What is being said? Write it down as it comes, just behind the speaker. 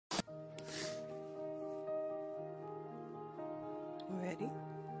ready?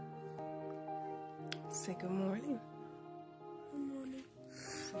 Say good morning. Good morning.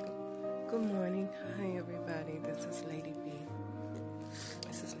 Good morning. Hi, everybody. This is Lady B.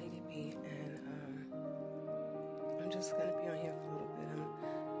 And I'm just going to be on here for a little bit.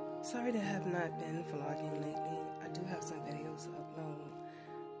 I'm sorry to have not been vlogging lately. I do have some videos to upload.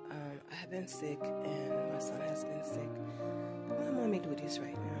 I have been sick, and my son has been sick. My mommy duties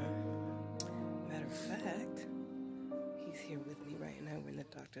right now. Matter of fact, he's here with me right now. We're in the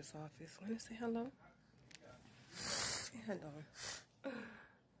doctor's office. Want to say hello? Say hello.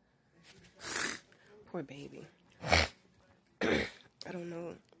 Poor baby. I don't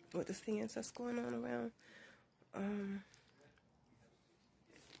know what this thing is that's going on around.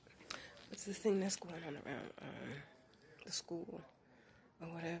 What's this thing that's going on around the school or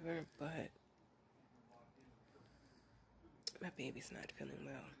whatever, but my baby's not feeling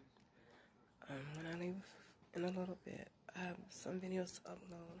well. When I leave in a little bit, I have some videos to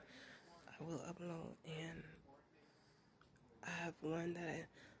upload. I will upload, and I have one that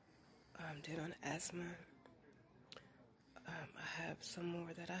I did on asthma. I have some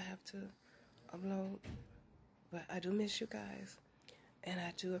more that I have to upload, but I do miss you guys, and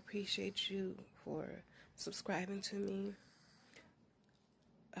I do appreciate you for subscribing to me.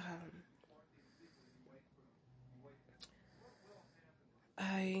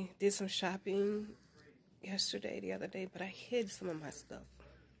 I did some shopping the other day, but I hid some of my stuff.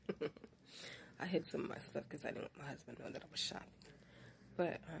 I hid some of my stuff because I didn't want my husband to know that I was shopping.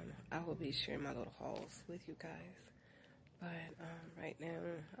 But I will be sharing my little hauls with you guys. But right now,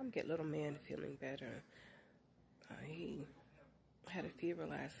 I'm getting little man feeling better. He had a fever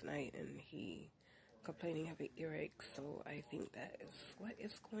last night, and he complaining of an earache. So I think that is what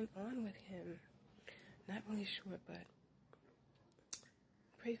is going on with him. Not really sure, but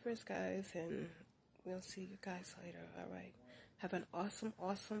pray for us, guys, and we'll see you guys later. All right. Have an awesome,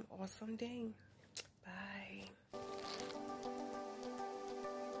 awesome, awesome day.